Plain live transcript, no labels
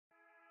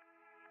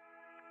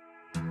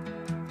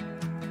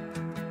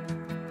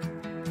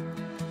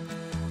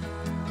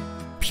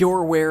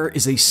PureAware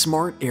is a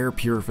smart air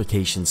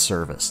purification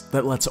service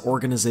that lets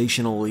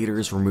organizational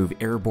leaders remove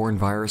airborne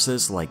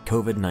viruses like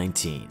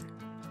COVID-19,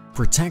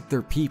 protect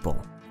their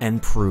people,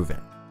 and prove it.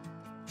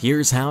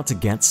 Here's how to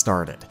get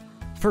started.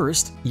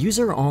 First, use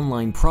our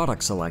online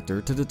product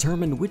selector to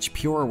determine which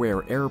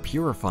PureAware air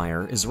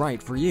purifier is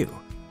right for you.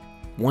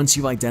 Once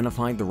you've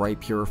identified the right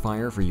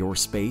purifier for your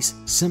space,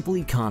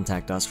 simply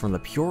contact us from the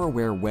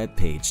PureAware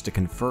webpage to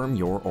confirm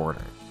your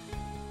order.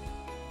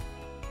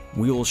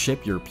 We will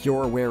ship your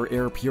PureAware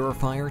air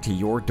purifier to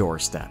your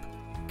doorstep,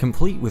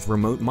 complete with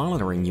remote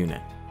monitoring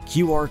unit,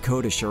 QR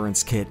code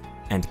assurance kit,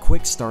 and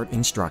quick start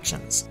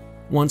instructions.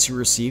 Once you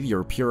receive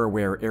your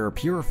PureAware air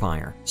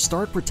purifier,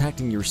 start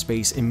protecting your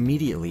space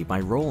immediately by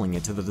rolling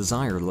it to the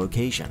desired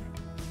location,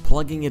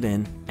 plugging it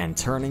in, and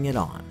turning it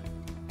on.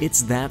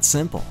 It's that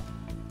simple.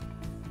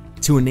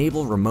 To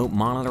enable remote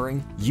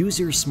monitoring, use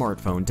your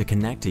smartphone to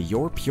connect to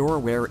your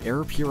PureAware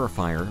air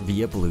purifier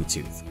via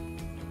Bluetooth.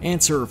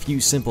 Answer a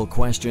few simple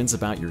questions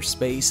about your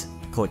space,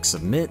 click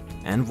Submit,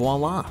 and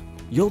voila!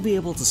 You'll be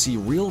able to see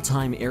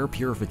real-time air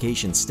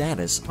purification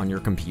status on your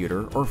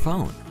computer or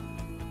phone.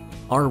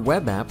 Our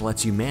web app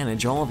lets you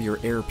manage all of your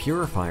air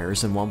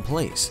purifiers in one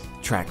place,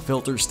 track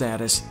filter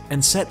status,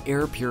 and set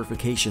air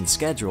purification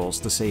schedules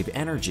to save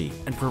energy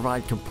and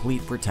provide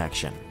complete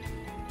protection.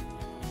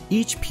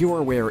 Each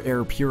PureAware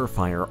air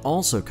purifier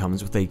also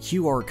comes with a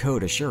QR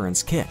code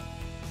assurance kit.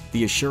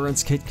 The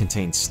assurance kit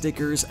contains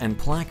stickers and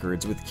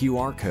placards with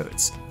QR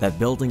codes that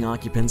building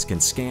occupants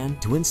can scan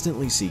to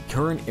instantly see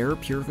current air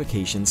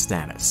purification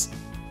status.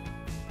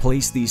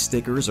 Place these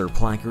stickers or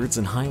placards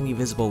in highly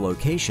visible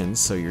locations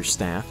so your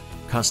staff,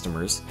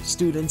 customers,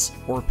 students,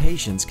 or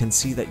patients can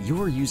see that you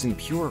are using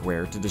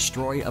PureAware to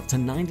destroy up to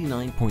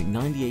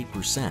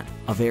 99.98%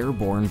 of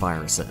airborne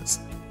viruses.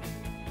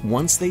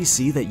 Once they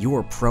see that you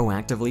are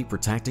proactively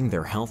protecting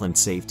their health and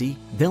safety,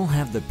 they'll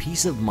have the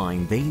peace of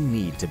mind they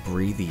need to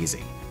breathe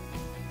easy.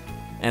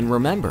 And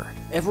remember,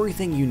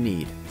 everything you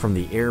need, from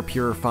the air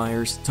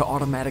purifiers to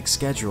automatic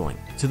scheduling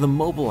to the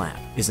mobile app,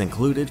 is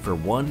included for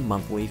one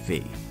monthly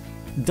fee.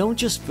 Don't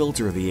just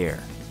filter the air,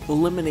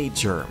 eliminate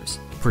germs,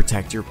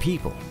 protect your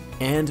people,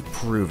 and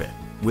prove it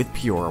with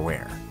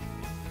PureAware.